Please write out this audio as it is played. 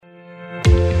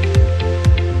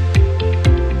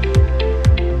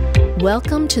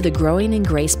Welcome to the Growing in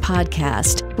Grace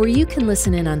podcast, where you can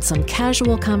listen in on some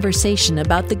casual conversation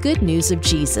about the good news of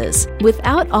Jesus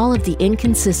without all of the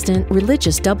inconsistent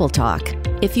religious double talk.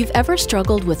 If you've ever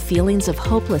struggled with feelings of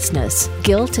hopelessness,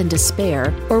 guilt, and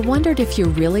despair, or wondered if you're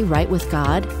really right with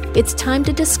God, it's time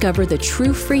to discover the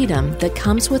true freedom that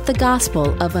comes with the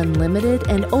gospel of unlimited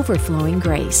and overflowing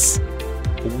grace.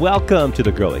 Welcome to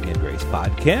the Growing in Grace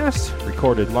podcast,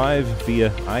 recorded live via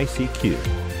ICQ.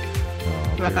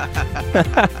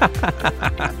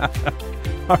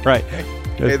 All right.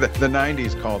 Hey, the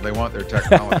 90s called. They want their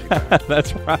technology back.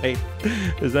 That's right.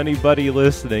 Does anybody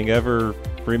listening ever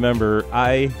remember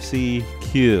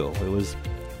ICQ? It was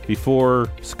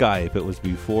before Skype. It was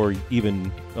before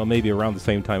even, well, maybe around the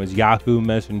same time as Yahoo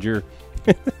Messenger,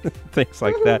 things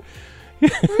like that.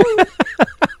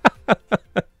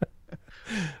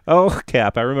 Oh,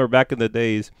 Cap, I remember back in the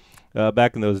days.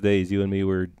 Back in those days, you and me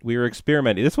we were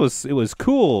experimenting. It was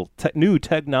cool, new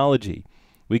technology.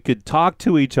 We could talk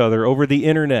to each other over the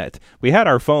internet. We had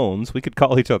our phones. We could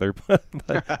call each other, but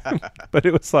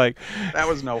it was like that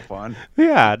was no fun.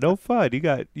 Yeah, no fun.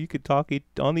 You could talk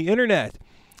on the internet.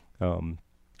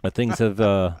 But things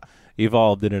have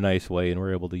evolved in a nice way, and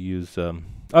we're able to use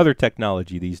other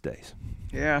technology these days.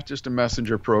 Yeah, just a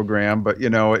messenger program. But,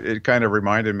 it kind of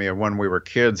reminded me of when we were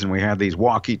kids and we had these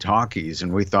walkie-talkies,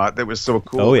 and we thought that was so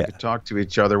cool. Oh, yeah. We could talk to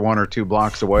each other 1 or 2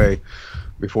 blocks away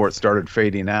before it started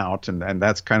fading out. And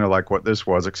that's kind of like what this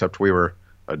was, except we were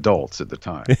adults at the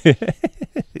time.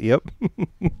 Yep.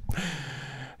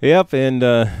 Yep, and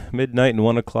midnight and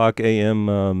 1 o'clock a.m.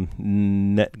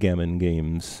 Netgammon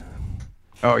games.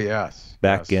 Oh, yes.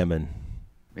 Backgammon.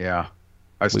 Yes. Yeah.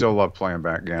 I still love playing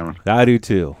backgammon. I do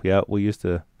too. Yeah, we used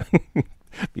to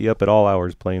be up at all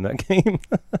hours playing that game.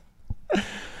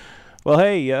 Well,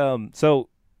 hey, so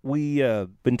we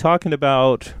been talking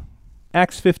about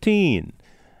Acts 15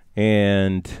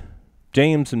 and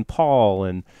James and Paul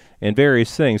and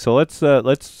various things. So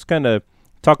let's kind of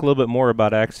talk a little bit more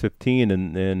about Acts 15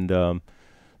 and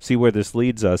see where this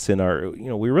leads us in our.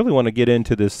 We really want to get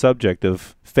into this subject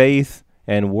of faith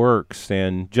and works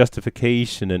and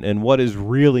justification and what is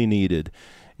really needed,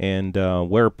 and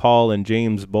where Paul and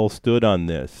James both stood on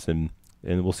this, and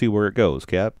we'll see where it goes,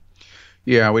 Cap.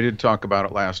 Yeah, we did talk about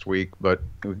it last week, but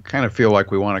we kind of feel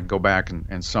like we want to go back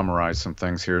and summarize some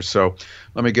things here. So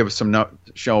let me give us some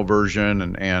nutshell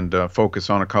version and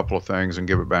focus on a couple of things and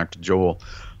give it back to Joel.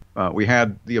 We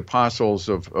had the apostles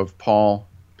of Paul,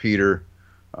 Peter,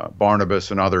 Barnabas,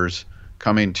 and others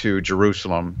coming to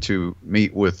Jerusalem to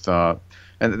meet with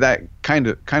and that kind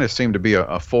of seemed to be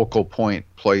a focal point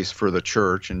place for the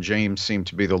church, and James seemed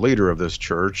to be the leader of this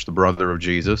church, the brother of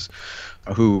Jesus,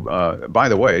 who, by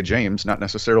the way, James, not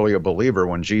necessarily a believer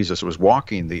when Jesus was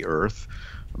walking the earth,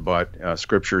 but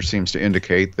Scripture seems to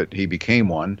indicate that he became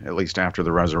one, at least after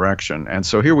the resurrection. And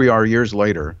so here we are years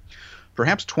later,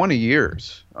 perhaps 20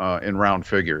 years in round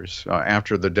figures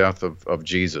after the death of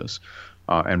Jesus.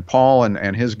 And Paul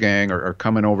and his gang are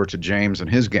coming over to James and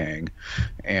his gang,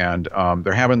 and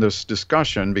they're having this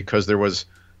discussion because there was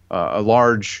a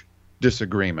large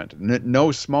disagreement,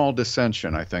 no small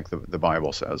dissension, I think the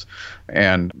Bible says.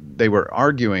 And they were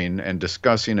arguing and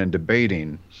discussing and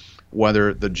debating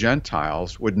whether the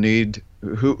Gentiles would need,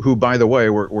 who by the way,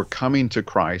 were coming to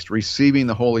Christ, receiving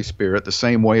the Holy Spirit the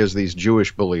same way as these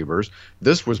Jewish believers.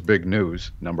 This was big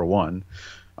news, number one.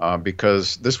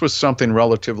 Because this was something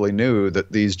relatively new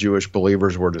that these Jewish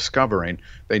believers were discovering.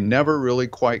 They never really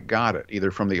quite got it,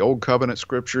 either from the Old Covenant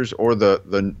Scriptures or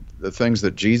the things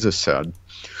that Jesus said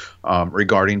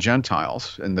regarding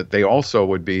Gentiles, and that they also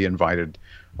would be invited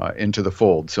into the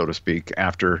fold, so to speak,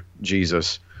 after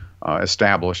Jesus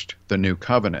established the new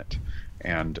covenant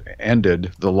and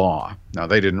ended the law. Now,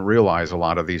 they didn't realize a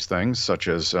lot of these things, such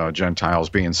as Gentiles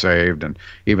being saved and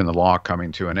even the law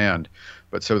coming to an end.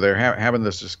 But so they're having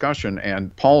this discussion,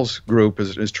 and Paul's group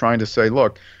is trying to say,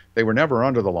 look, they were never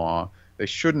under the law. They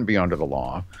shouldn't be under the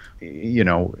law,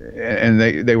 and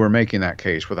they were making that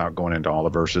case without going into all the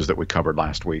verses that we covered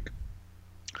last week.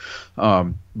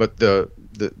 But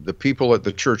the people at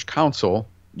the church council,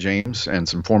 James and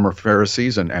some former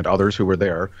Pharisees and others who were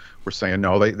there, were saying,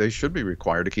 no, they should be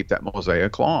required to keep that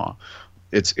Mosaic law.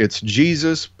 It's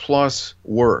Jesus plus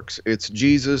works. It's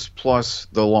Jesus plus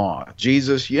the law.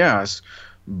 Jesus, yes,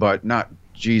 but not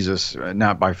Jesus,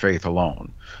 not by faith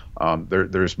alone.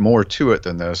 There's more to it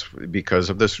than this because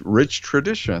of this rich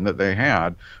tradition that they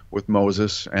had with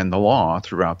Moses and the law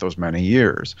throughout those many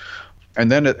years.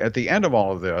 And then at the end of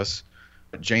all of this,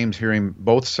 James, hearing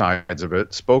both sides of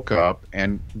it, spoke up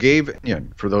and gave,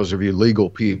 for those of you legal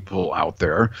people out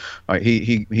there,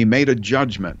 he made a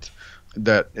judgment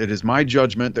that it is my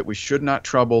judgment that we should not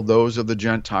trouble those of the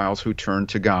Gentiles who turn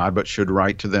to God, but should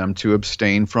write to them to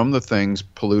abstain from the things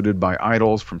polluted by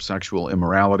idols, from sexual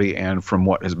immorality, and from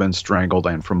what has been strangled,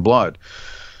 and from blood.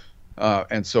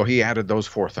 And so he added those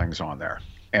 4 things on there.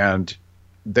 And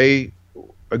they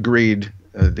agreed,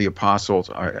 the apostles,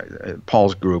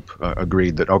 Paul's group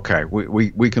agreed that, okay,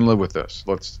 we can live with this.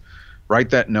 Let's write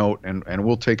that note, and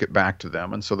we'll take it back to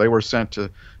them. And so they were sent to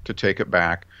take it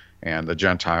back. And the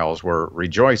Gentiles were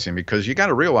rejoicing, because you got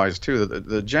to realize, too, that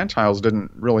the Gentiles didn't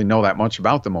really know that much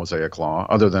about the Mosaic Law,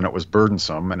 other than it was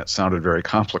burdensome and it sounded very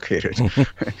complicated.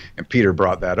 And Peter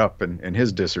brought that up in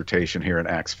his dissertation here in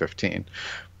Acts 15.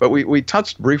 But we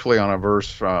touched briefly on a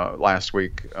verse last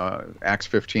week, Acts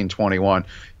 15:21.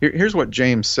 Here's what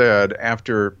James said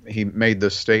after he made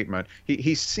this statement.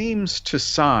 He seems to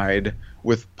side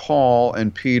with Paul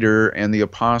and Peter and the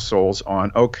apostles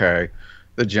on, okay,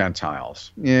 the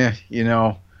Gentiles. Yeah,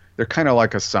 they're kind of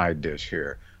like a side dish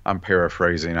here. I'm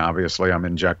paraphrasing, obviously. I'm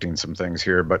injecting some things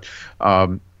here. But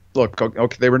look,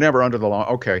 okay, they were never under the law.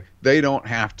 Okay, they don't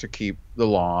have to keep the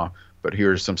law, but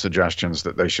here's some suggestions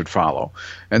that they should follow.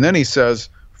 And then he says,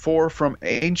 for from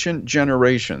ancient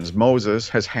generations Moses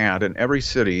has had in every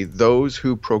city those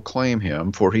who proclaim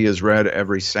him, for he is read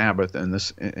every Sabbath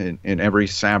in every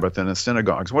Sabbath in the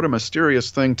synagogues. What a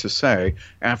mysterious thing to say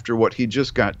after what he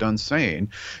just got done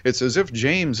saying. It's as if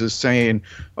James is saying,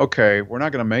 okay, we're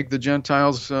not going to make the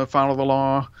Gentiles follow the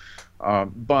law,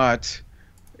 but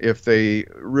if they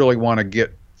really want to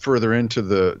get further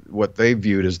into what they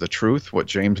viewed as the truth, what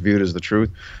James viewed as the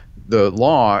truth, the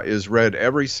law is read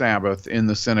every Sabbath in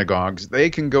the synagogues. They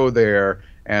can go there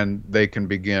and they can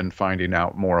begin finding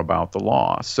out more about the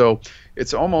law. So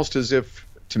it's almost as if,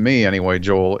 to me anyway,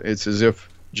 Joel, it's as if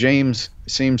James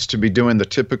seems to be doing the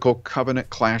typical covenant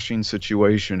clashing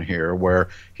situation here, where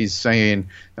he's saying,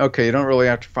 okay, you don't really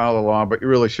have to follow the law, but you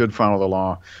really should follow the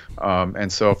law.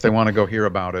 And so if they want to go hear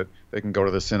about it, they can go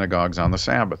to the synagogues on the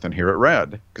Sabbath and hear it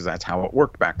read, because that's how it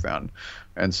worked back then.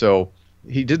 And so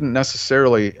he didn't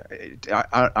necessarily,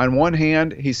 on one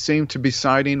hand, he seemed to be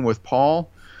siding with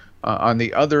Paul. On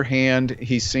the other hand,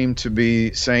 he seemed to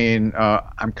be saying,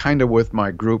 I'm kind of with my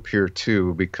group here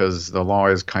too, because the law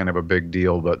is kind of a big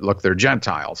deal, but look, they're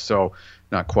Gentiles, so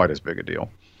not quite as big a deal.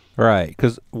 Right,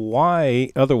 because why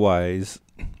otherwise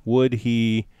would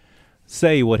he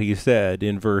say what he said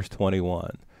in verse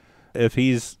 21? If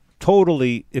he's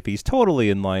totally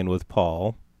in line with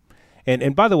Paul,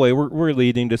 and by the way, we're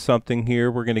leading to something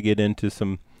here. We're going to get into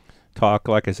some talk,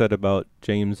 like I said, about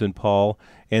James and Paul,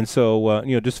 and so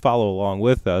just follow along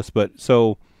with us. But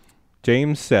so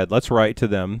James said, let's write to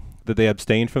them that they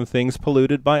abstain from things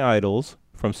polluted by idols,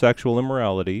 from sexual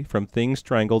immorality, from things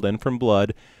strangled, and from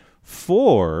blood.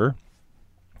 For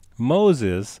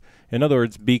Moses, in other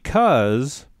words,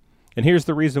 because, and here's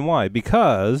the reason why,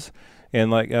 because, and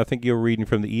like I think you're reading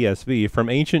from the ESV, from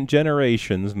ancient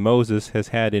generations Moses has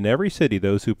had in every city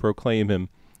those who proclaim him,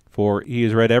 for he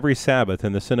has read every Sabbath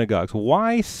in the synagogues.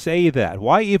 Why say that?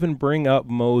 Why even bring up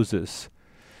Moses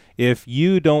if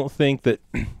you don't think that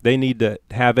they need to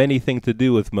have anything to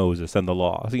do with Moses and the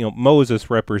law? Moses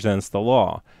represents the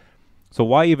law. So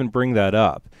why even bring that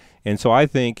up? And so I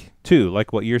think, too,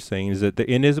 like what you're saying, is that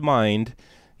in his mind,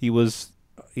 he was,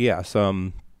 yes,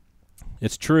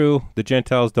 it's true, the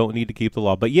Gentiles don't need to keep the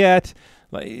law. But yet,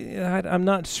 I'm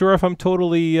not sure if I'm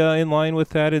totally in line with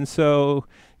that. And so,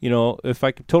 if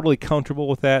I'm totally comfortable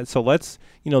with that, so let's,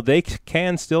 they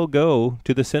can still go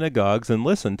to the synagogues and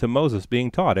listen to Moses being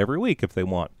taught every week if they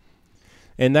want.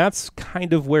 And that's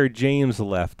kind of where James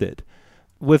left it,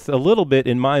 with a little bit,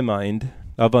 in my mind,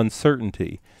 of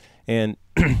uncertainty. And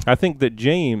I think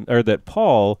that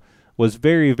Paul was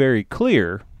very, very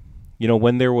clear,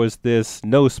 when there was this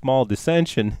no small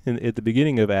dissension at the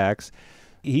beginning of Acts.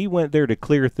 He went there to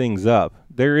clear things up.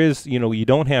 There is, you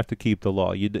don't have to keep the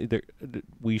law.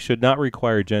 We should not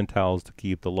require Gentiles to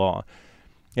keep the law.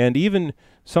 And even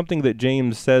something that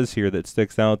James says here that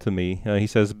sticks out to me, he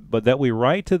says, but that we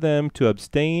write to them to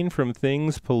abstain from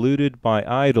things polluted by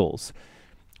idols.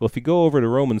 Well, if you go over to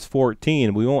Romans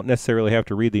 14, we won't necessarily have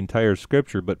to read the entire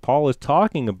scripture, but Paul is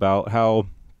talking about how,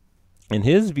 in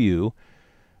his view,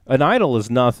 an idol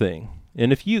is nothing.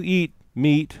 And if you eat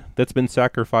meat that's been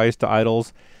sacrificed to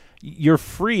idols, you're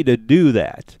free to do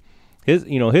that. His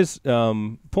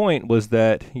point was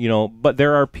that, but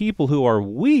there are people who are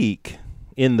weak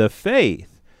in the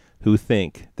faith who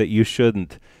think that you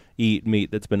shouldn't eat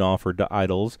meat that's been offered to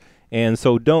idols. And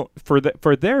so don't, for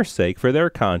their sake, for their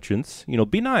conscience,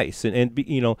 be nice and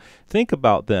be, think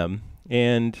about them.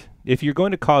 And if you're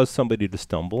going to cause somebody to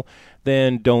stumble,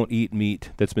 then don't eat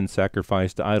meat that's been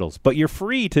sacrificed to idols. But you're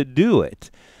free to do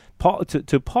it.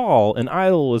 to Paul, an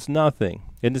idol was nothing,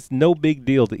 and it's no big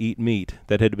deal to eat meat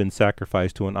that had been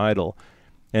sacrificed to an idol.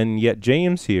 And yet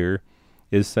James here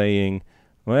is saying,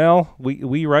 well,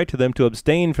 we write to them to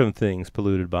abstain from things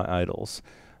polluted by idols.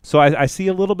 So I see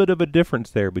a little bit of a difference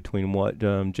there between what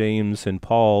James and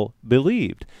Paul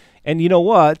believed. And you know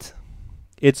what?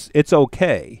 It's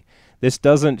okay. This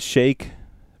doesn't shake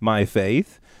my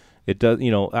faith. It does,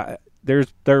 there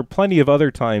are plenty of other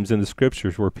times in the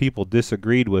scriptures where people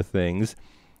disagreed with things,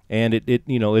 and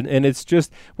and it's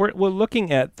just we're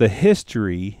looking at the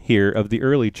history here of the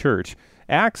early church.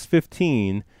 Acts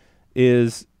 15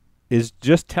 is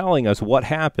just telling us what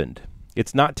happened.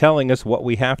 It's not telling us what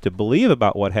we have to believe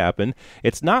about what happened.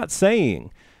 It's not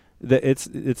saying that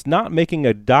it's not making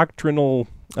a doctrinal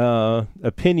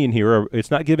opinion here, or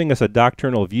it's not giving us a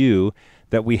doctrinal view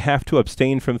that we have to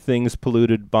abstain from things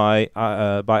polluted by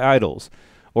idols,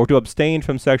 or to abstain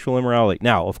from sexual immorality.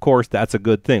 Now, of course, that's a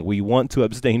good thing. We want to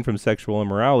abstain from sexual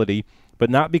immorality, but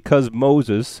not because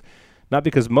Moses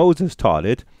taught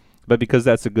it, but because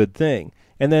that's a good thing.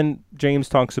 And then James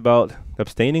talks about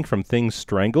abstaining from things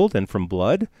strangled and from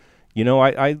blood.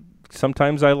 I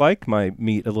sometimes I like my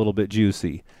meat a little bit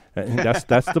juicy. That's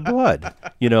the blood,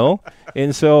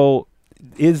 And so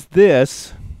is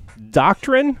this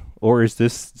doctrine, or is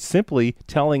this simply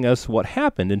telling us what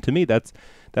happened? And to me, that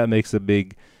makes a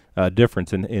big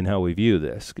difference in how we view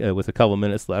this. With a couple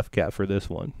minutes left, Kat, for this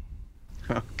one.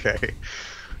 Okay.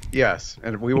 Yes,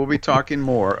 and we will be talking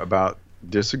more about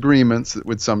disagreements that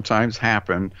would sometimes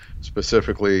happen,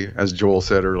 specifically, as Joel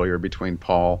said earlier, between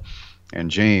Paul and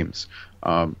James.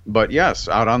 But yes,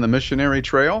 out on the missionary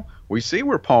trail, we see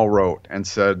where Paul wrote and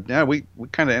said, yeah, we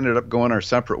kind of ended up going our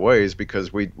separate ways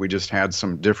because we just had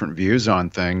some different views on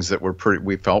things that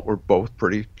we felt were both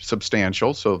pretty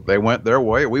substantial. So they went their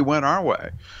way, we went our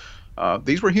way.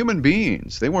 These were human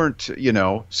beings. They weren't,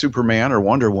 Superman or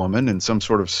Wonder Woman in some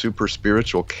sort of super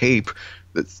spiritual cape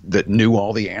that knew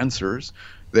all the answers.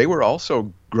 They were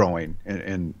also growing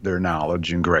in their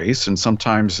knowledge and grace, and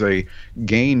sometimes they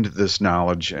gained this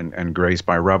knowledge and grace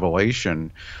by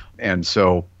revelation. And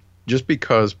so just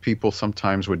because people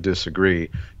sometimes would disagree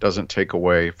doesn't take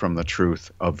away from the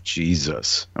truth of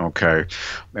Jesus, okay?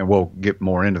 And we'll get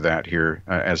more into that here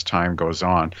as time goes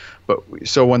on. But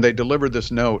so when they delivered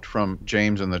this note from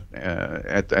James and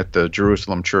at the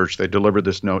Jerusalem church, they delivered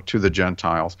this note to the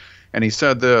Gentiles, and he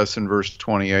said this in verse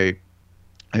 28,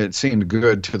 "It seemed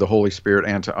good to the Holy Spirit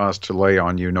and to us to lay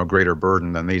on you no greater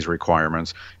burden than these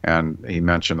requirements." And he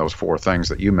mentioned those four things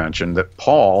that you mentioned that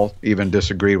Paul even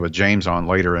disagreed with James on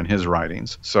later in his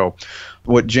writings. So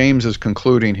what James is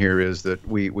concluding here is that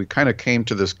we kind of came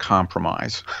to this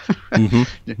compromise.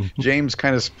 Mm-hmm. James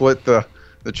kind of split the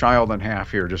child in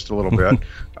half here just a little bit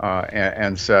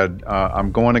and said,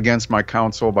 I'm going against my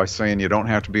counsel by saying you don't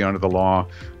have to be under the law,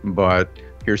 but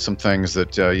here's some things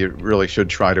that you really should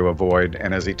try to avoid.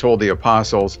 And as he told the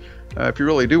apostles, if you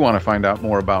really do want to find out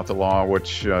more about the law,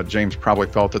 which James probably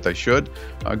felt that they should,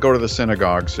 go to the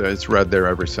synagogues. It's read there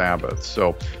every Sabbath.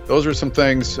 So those are some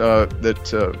things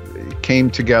that came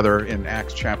together in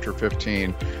Acts chapter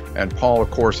 15. And Paul,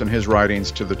 of course, in his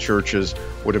writings to the churches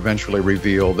would eventually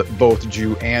reveal that both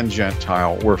Jew and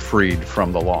Gentile were freed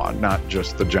from the law, not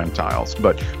just the Gentiles.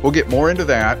 But we'll get more into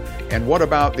that. And what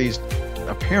about these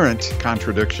apparent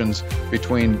contradictions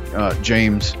between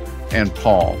James and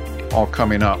Paul, all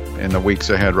coming up in the weeks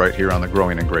ahead right here on the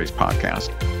Growing in Grace podcast.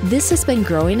 This has been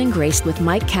Growing in Grace with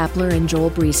Mike Kapler and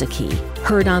Joel Brieseke,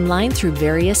 heard online through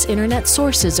various internet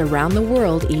sources around the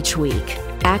world each week.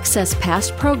 Access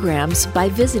past programs by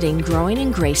visiting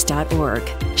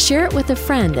growingingrace.org. Share it with a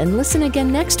friend and listen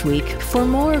again next week for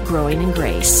more Growing in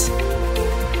Grace.